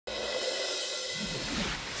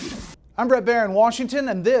I'm Brett Baer in Washington,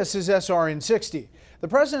 and this is SRN 60. The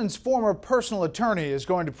president's former personal attorney is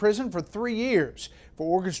going to prison for 3 years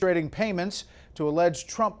for orchestrating payments to alleged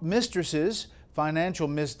Trump mistresses, financial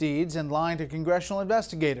misdeeds, and lying to congressional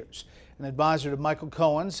investigators. An advisor to Michael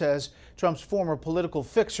Cohen says Trump's former political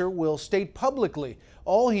fixer will state publicly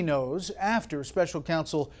all he knows after special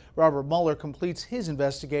counsel Robert Mueller completes his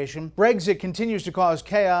investigation. Brexit continues to cause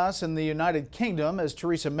chaos in the United Kingdom as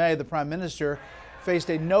Theresa May, the prime minister,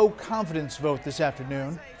 faced a no-confidence vote this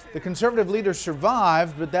afternoon. The Conservative leader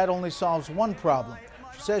survived, but that only solves one problem.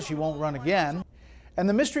 She says she won't run again. And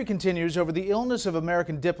the mystery continues over the illness of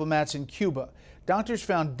American diplomats in Cuba. Doctors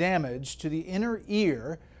found damage to the inner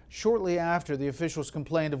ear shortly after the officials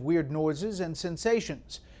complained of weird noises and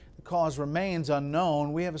sensations. The cause remains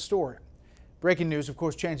unknown. We have a story. Breaking news, of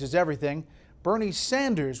course, changes everything. Bernie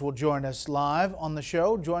Sanders will join us live on the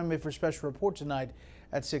show. Join me for a special report tonight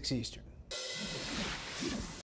at 6 Eastern.